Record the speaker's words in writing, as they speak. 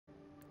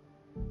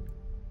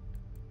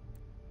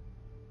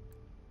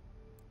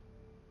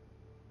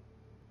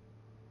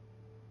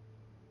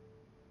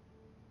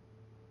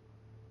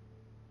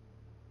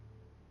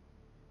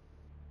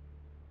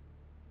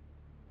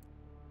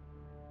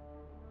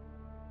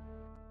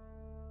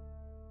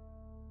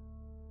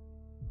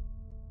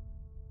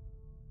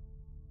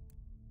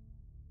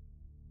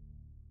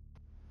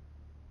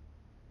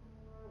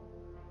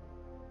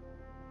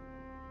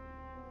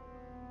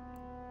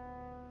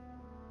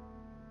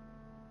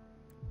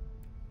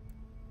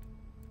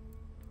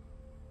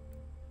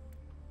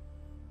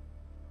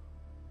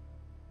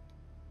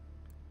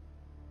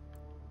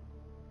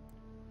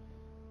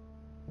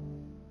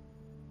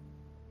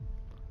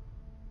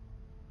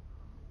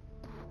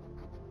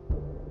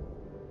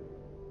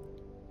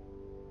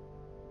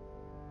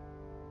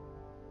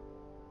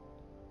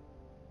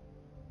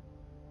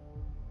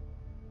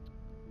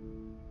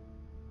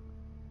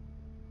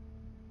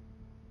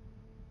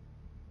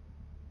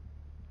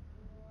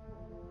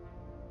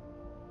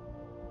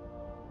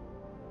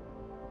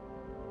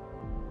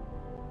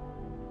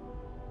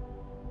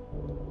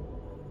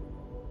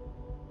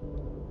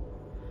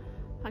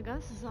Hi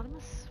guys, this is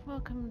Artemis.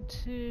 Welcome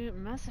to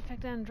Mass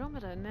Effect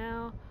Andromeda.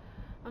 Now,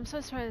 I'm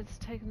so sorry it's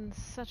taken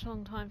such a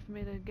long time for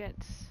me to get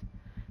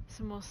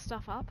some more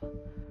stuff up.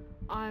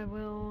 I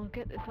will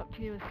get this up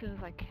to you as soon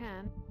as I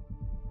can.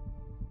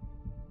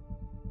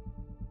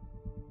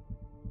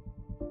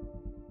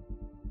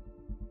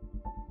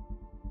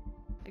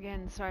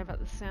 Again, sorry about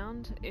the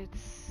sound.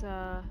 It's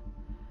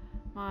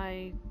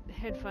my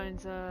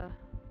headphones are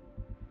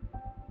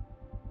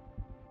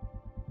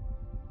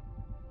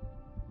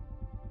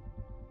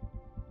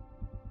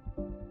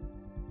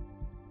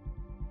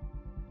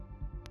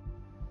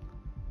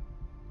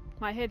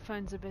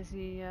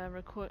busy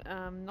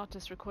not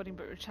just recording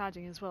but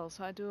recharging as well,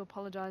 so I do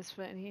apologise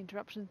for any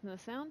interruptions in the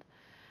sound.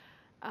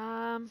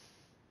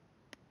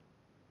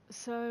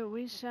 So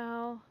we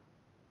shall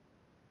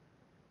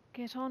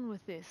get on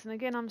with this. And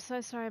again, I'm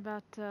so sorry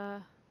about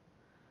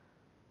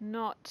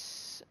not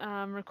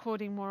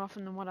recording more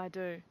often than what I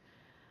do.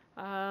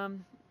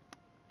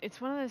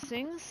 It's one of those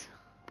things,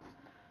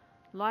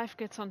 life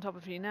gets on top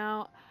of you.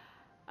 Now,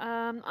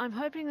 I'm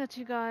hoping that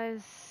you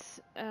guys...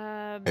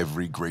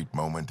 Every great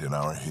moment in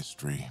our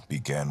history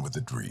began with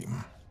a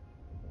dream.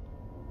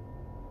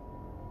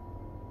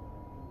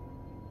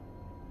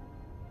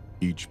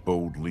 Each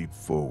bold leap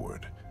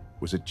forward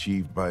was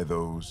achieved by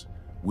those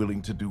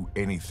willing to do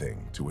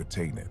anything to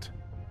attain it.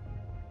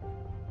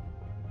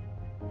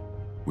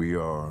 We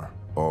are,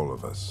 all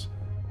of us,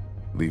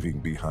 leaving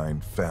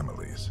behind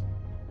families,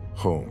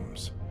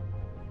 homes,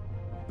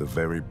 the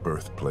very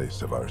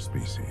birthplace of our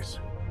species.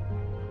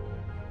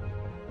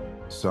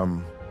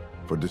 Some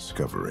for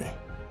discovery,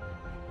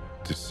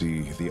 to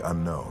see the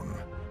unknown.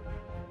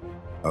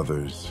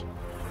 Others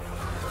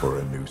for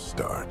a new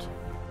start.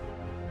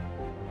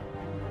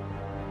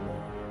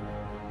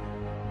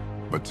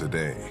 But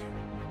today,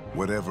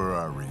 whatever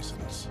our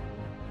reasons,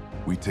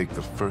 we take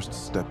the first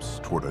steps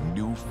toward a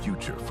new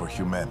future for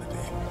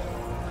humanity.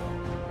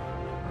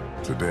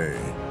 Today,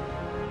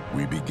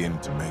 we begin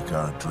to make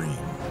our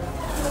dream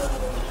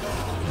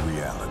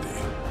reality.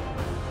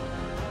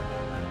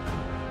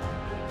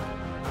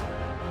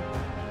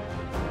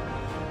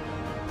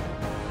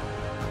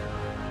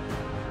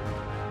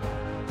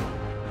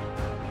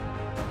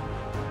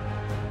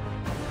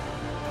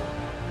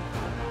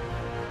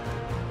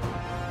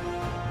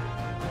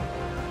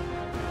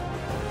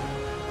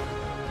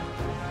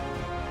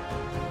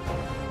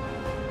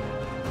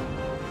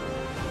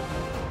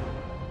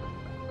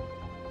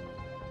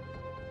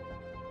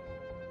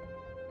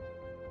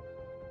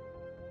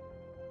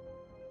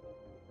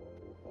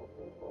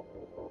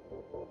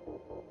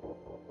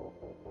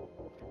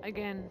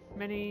 Again,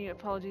 many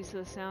apologies for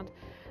the sound.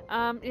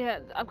 Yeah,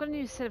 I've got a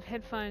new set of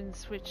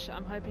headphones which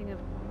I'm hoping of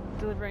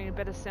delivering a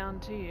better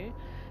sound to you,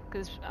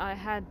 because I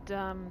had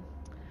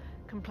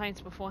complaints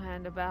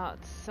beforehand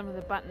about some of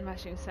the button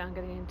mashing sound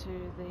getting into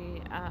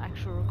the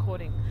actual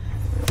recording.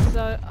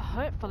 So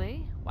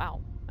hopefully, wow,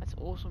 that's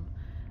awesome.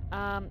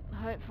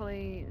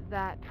 Hopefully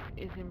that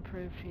is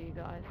improved for you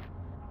guys.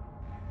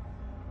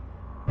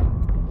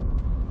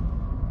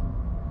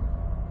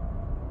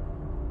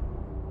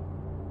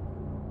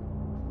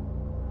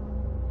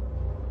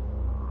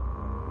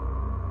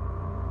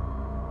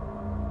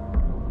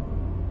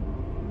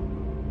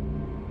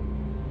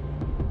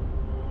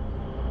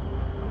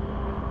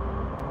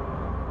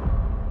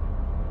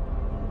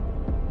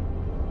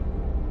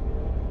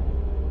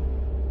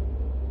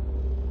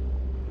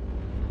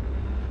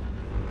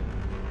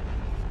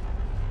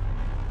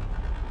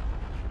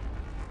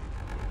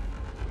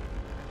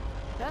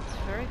 That's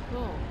very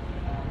cool.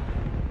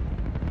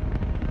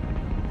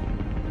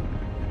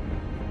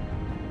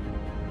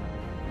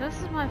 This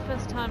is my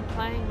first time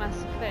playing Mass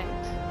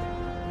Effect.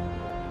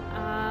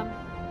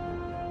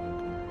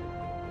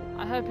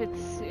 I hope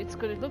it's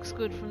good. It looks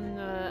good from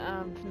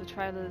the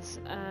trailers,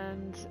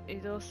 and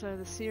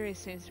the series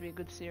seems to be a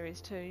good series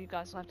too. You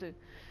guys will have to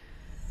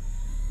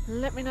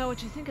let me know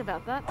what you think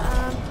about that.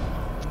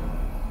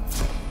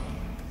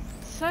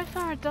 So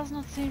far, it does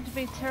not seem to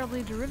be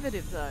terribly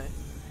derivative though,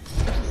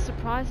 which is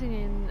surprising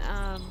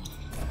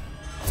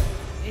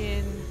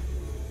in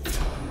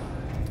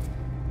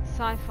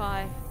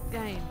sci-fi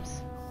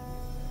games.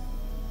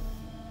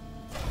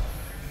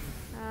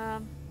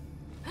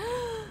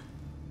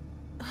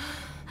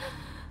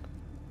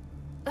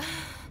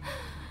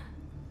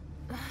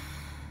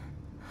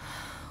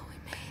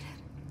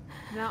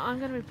 Now I'm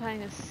going to be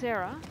playing as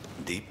Sarah.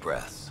 Deep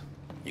breaths.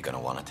 You're going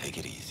to want to take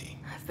it easy.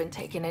 I've been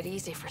taking it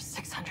easy for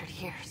 600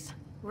 years.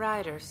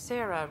 Ryder,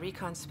 Sarah,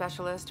 Recon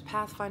Specialist,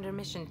 Pathfinder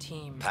Mission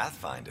Team.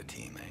 Pathfinder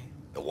team, eh?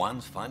 The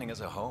ones finding us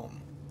a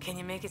home. Can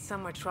you make it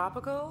somewhere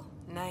tropical?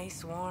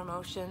 Nice, warm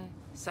ocean,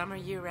 summer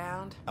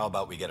year-round? How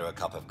about we get her a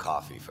cup of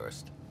coffee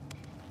first?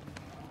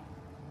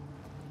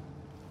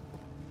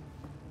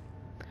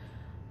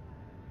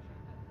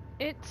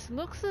 It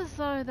looks as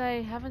though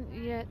they haven't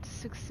yet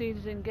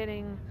succeeded in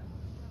getting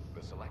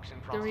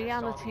the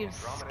reality of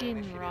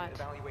skin right.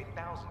 Evaluate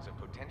thousands of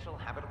potential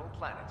habitable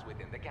planets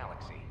within the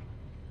galaxy.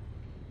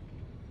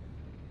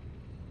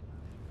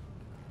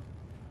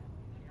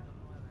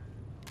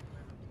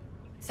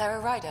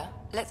 Sarah Ryder,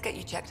 let's get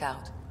you checked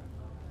out.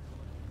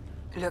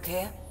 Look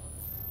here.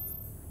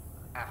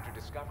 After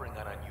discovering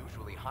an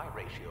unusually high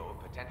ratio of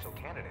potential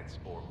candidates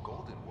for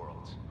Golden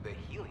Worlds, the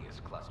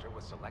Helios cluster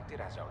was selected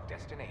as our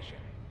destination.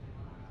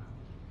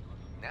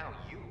 Now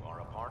you are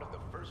a part of the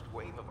first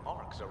wave of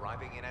ARCs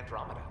arriving in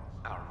Andromeda,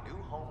 our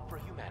new home for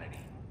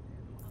humanity.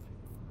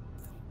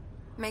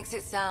 Makes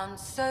it sound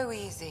so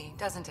easy,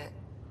 doesn't it?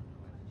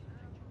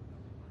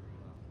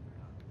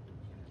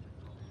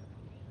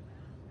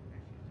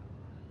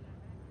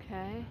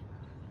 Okay.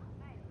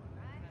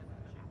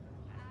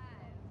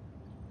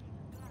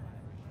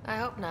 I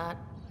hope not.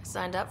 I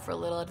signed up for a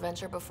little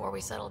adventure before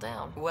we settle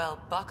down. Well,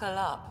 buckle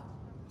up.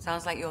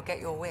 Sounds like you'll get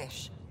your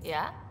wish.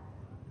 Yeah?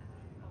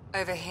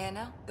 Over here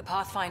now, the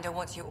Pathfinder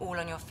wants you all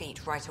on your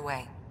feet right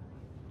away.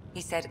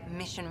 He said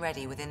mission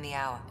ready within the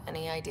hour.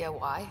 Any idea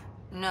why?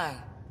 No,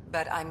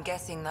 but I'm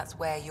guessing that's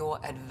where your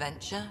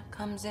adventure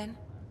comes in.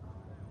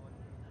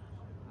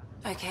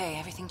 Okay,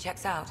 everything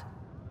checks out.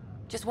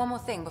 Just one more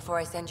thing before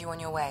I send you on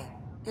your way.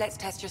 Let's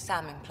test your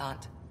SAM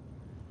implant.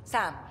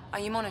 Sam, are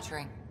you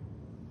monitoring?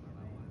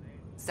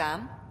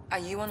 Sam, are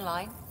you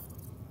online?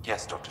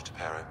 Yes, Dr.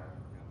 Tapero.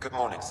 Good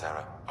morning,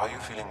 Sarah. Are you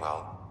feeling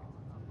well?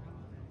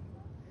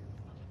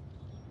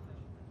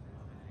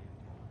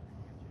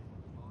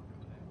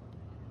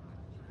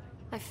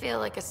 I feel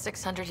like a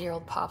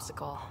 600-year-old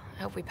popsicle.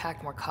 I hope we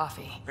packed more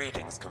coffee.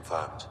 Readings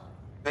confirmed.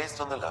 Based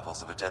on the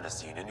levels of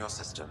adenosine in your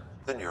system,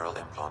 the neural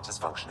implant is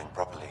functioning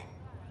properly.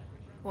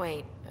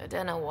 Wait,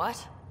 adeno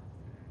what?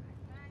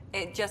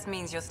 It just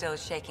means you're still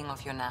shaking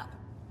off your nap.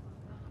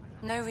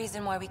 No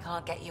reason why we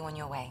can't get you on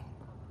your way.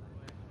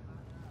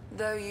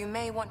 Though you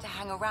may want to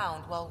hang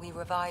around while we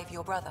revive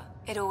your brother.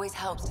 It always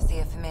helps to see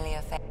a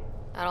familiar face.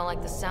 I don't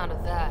like the sound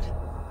of that.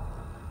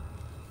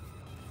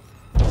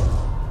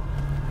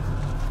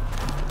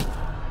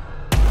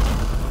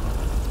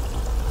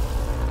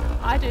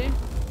 I do.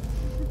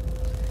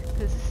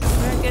 Because this is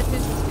where it gets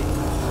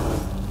interesting.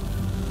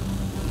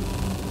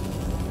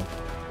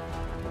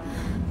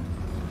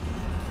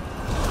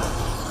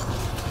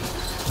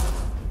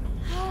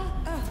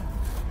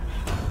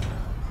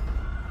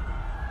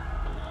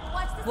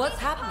 What's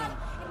happening?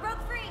 It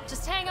broke free.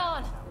 Just hang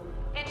on.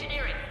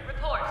 Engineering,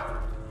 report.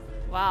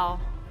 Wow.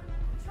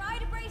 Try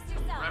to brace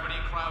yourself. Remedy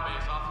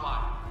Cloudbase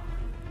offline.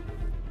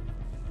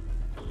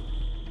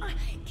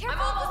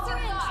 Careful of the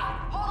syringe.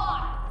 Hold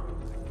on.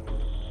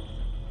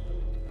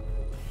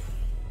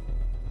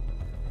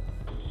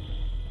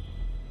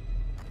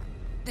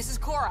 This is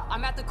Cora.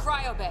 I'm at the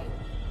cryo bay.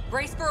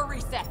 Brace for a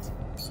reset.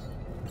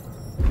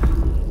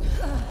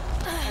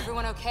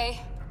 Everyone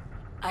okay?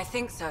 I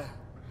think so.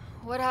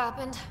 What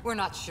happened? We're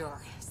not sure.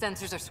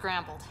 Sensors are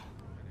scrambled.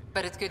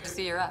 But it's good to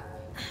see you're up.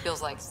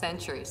 Feels like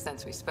centuries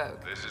since we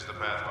spoke. This is the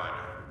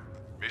Pathfinder.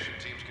 Mission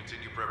teams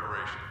continue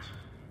preparations.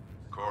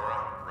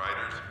 Cora,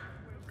 Riders,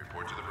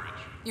 report to the bridge.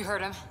 You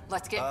heard him.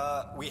 Let's get...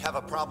 We have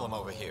a problem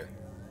over here.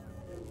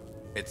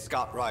 It's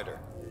Scott Ryder.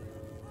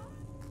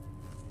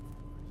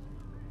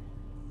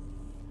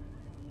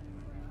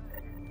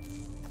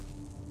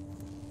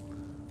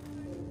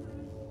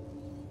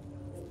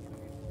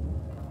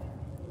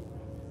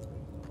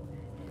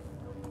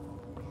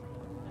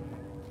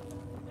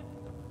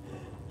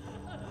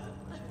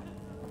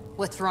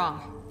 What's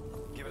wrong?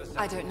 Give it a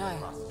I second. don't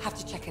know. Have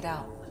to check it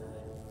out.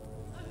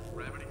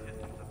 Gravity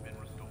systems have been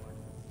restored.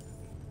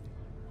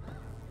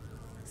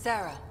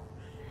 Sarah,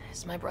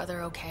 Is my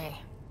brother okay?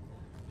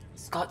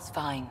 Scott's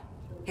fine.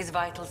 His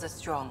vitals are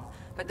strong,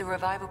 but the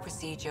revival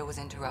procedure was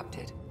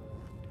interrupted.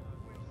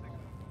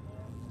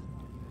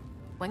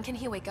 When can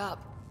he wake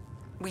up?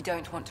 We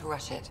don't want to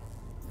rush it.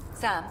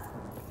 Sam,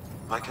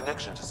 My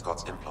connection to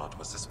Scott's implant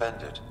was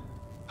suspended.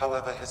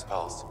 However, his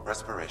pulse,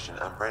 respiration,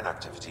 and brain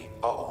activity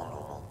are all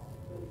normal.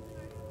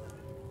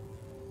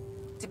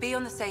 to be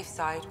on the safe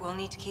side, we'll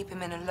need to keep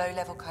him in a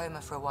low-level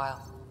coma for a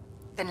while.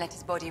 Then let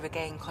his body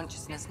regain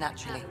consciousness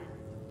naturally.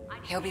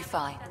 He'll be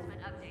fine.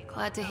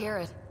 Glad to hear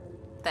it.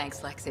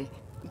 Thanks, Lexi.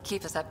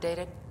 Keep us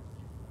updated.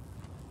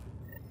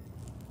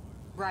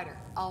 Ryder,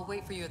 I'll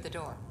wait for you at the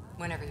door,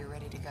 whenever you're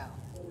ready to go.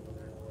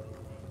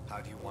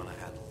 How do you want to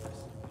handle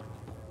this?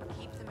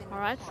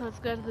 Alright, so let's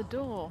go to the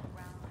door.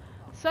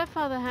 So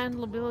far the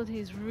handleability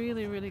is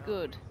really, really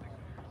good.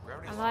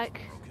 I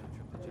like...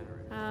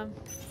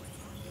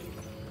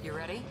 You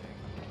ready?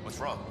 What's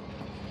wrong?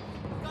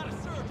 Got a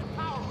surge in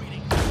power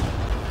reading.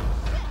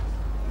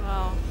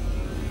 well...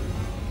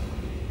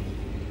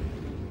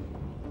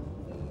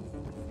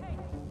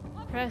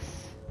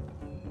 Press...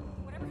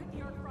 Whatever hit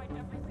the Arc fried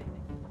everything.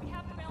 We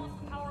have to balance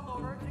the power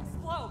load or it could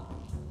explode.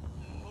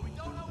 But we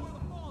don't know where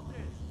the fault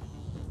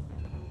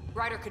is.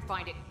 Ryder could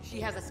find it.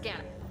 She has a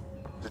scanner.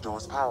 The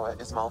door's power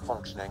is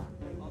malfunctioning.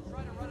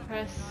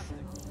 Press...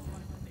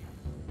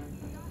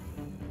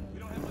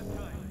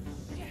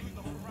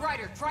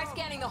 Ryder, try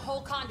scanning the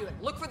whole conduit.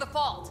 Look for the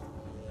fault.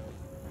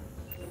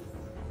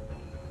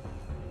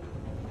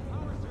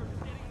 Power surge is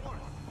getting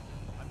worse.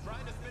 I'm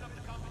trying to spin up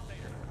the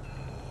compensator.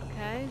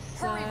 Okay,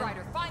 so... Hurry,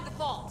 Ryder. Find the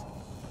fault.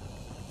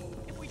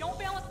 If we don't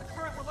balance the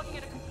current, we're looking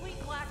at a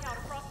complete blackout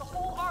across the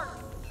whole arc.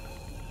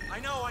 I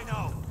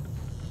know.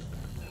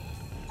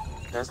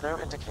 There's no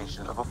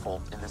indication of a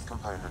fault in this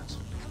component.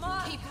 Come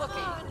on, Keep come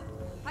looking. on.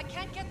 I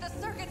can't get the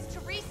circuits to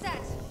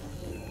reset.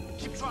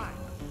 Keep trying.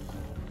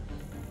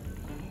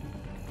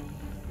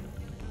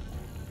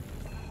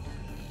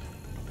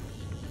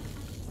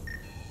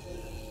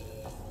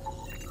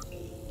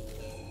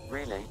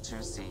 Relay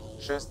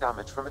 2C shows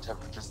damage from a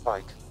temperature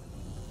spike.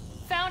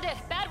 Found it!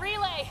 Bad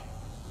relay!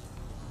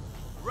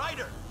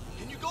 Ryder,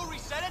 can you go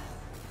reset it?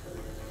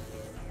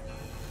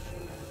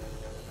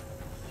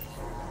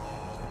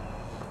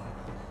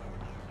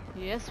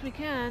 Yes, we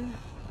can.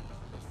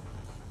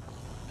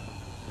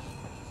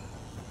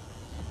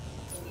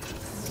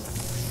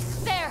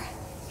 There!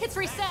 It's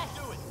reset!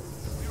 Do it.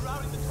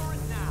 Rerouting the turret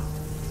now.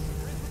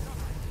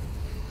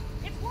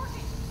 It's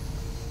working!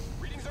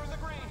 Readings are in the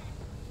green.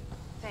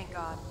 Thank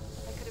God.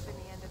 That could have been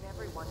the end of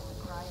everyone in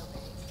the cryo bay.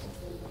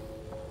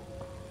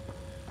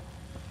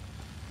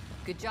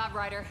 Good job,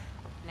 Ryder.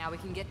 Now we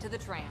can get to the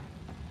tram.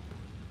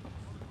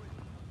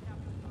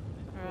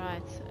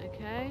 Right,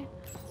 okay.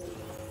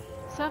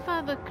 So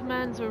far the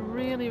commands are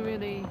really,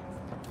 really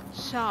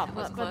sharp, That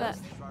was but that...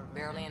 close.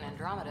 Barely in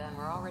Andromeda and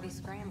we're already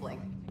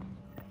scrambling.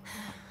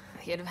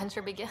 The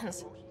adventure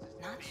begins.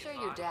 Not sure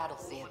your dad'll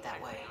see it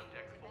that way.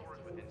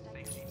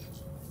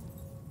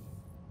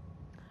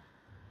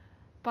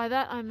 By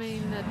that I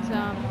mean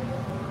that,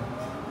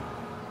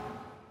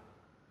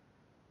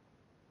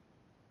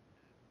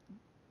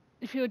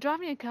 if you were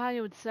driving a car,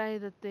 you would say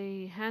that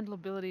the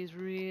handleability is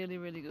really,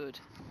 really good.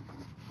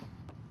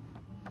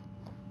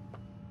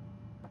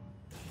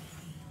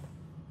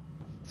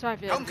 Sorry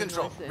for the Ground engine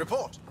control, noise there.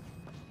 report.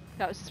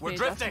 That was just We're me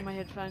adjusting drifting. my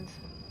headphones.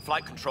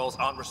 Flight controls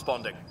aren't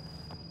responding.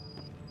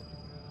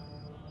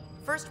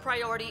 First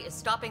priority is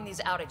stopping these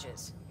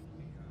outages.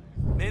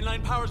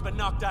 Mainline power's been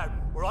knocked out.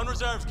 We're on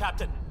reserves,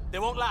 Captain. They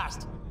won't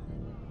last.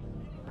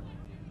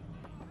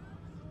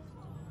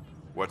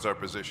 What's our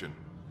position?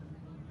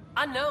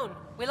 Unknown.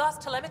 We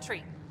lost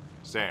telemetry.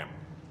 Sam,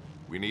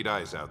 we need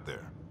eyes out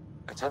there.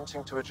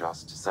 Attempting to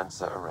adjust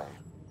sensor array.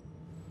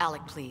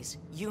 Alec, please.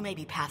 You may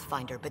be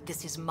Pathfinder, but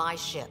this is my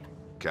ship.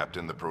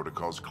 Captain, the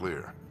protocol's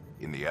clear.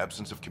 In the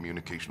absence of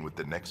communication with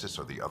the Nexus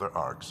or the other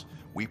arcs,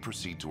 we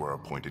proceed to our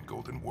appointed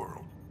Golden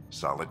World.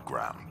 Solid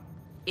ground.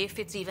 If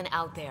it's even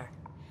out there.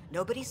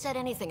 Nobody said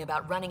anything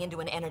about running into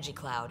an energy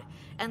cloud,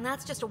 and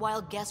that's just a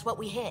wild guess what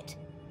we hit.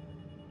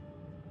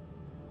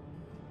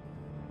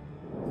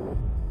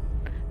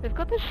 They've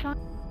got the shot.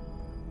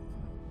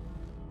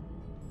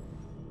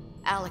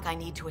 Alec, I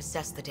need to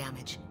assess the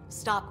damage.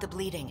 Stop the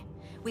bleeding.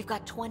 We've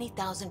got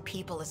 20,000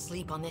 people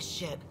asleep on this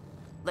ship.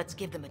 Let's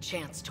give them a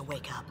chance to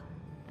wake up.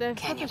 They've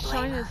Can got you the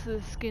blame shyness of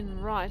the skin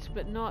right,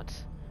 but not...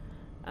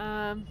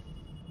 My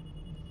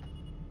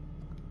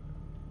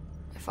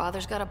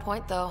father's got a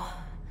point, though.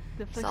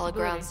 the Solid flexibility.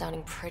 ground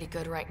sounding pretty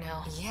good right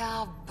now.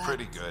 Yeah, but...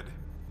 Pretty good.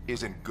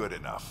 Isn't good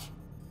enough.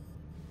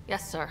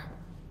 Yes, sir.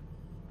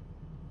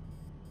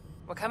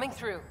 We're coming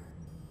through.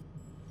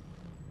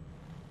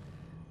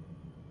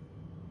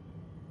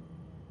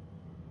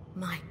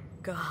 My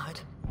God.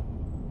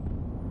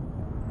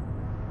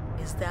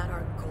 Is that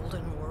our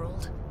golden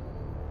world?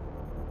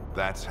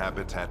 That's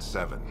Habitat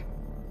 7.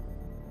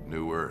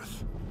 New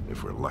Earth,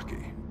 if we're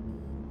lucky.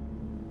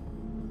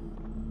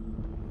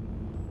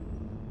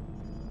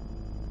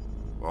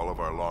 All of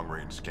our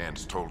long-range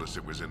scans told us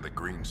it was in the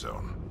green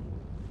zone.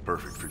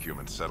 Perfect for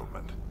human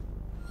settlement.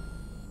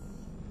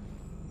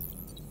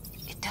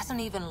 It doesn't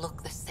even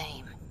look the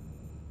same.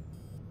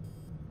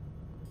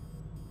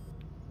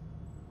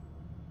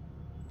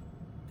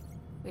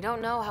 We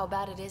don't know how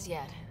bad it is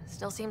yet.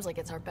 Still seems like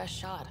it's our best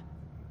shot.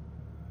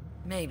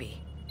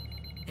 Maybe.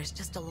 There's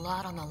just a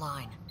lot on the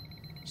line.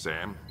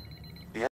 Sam,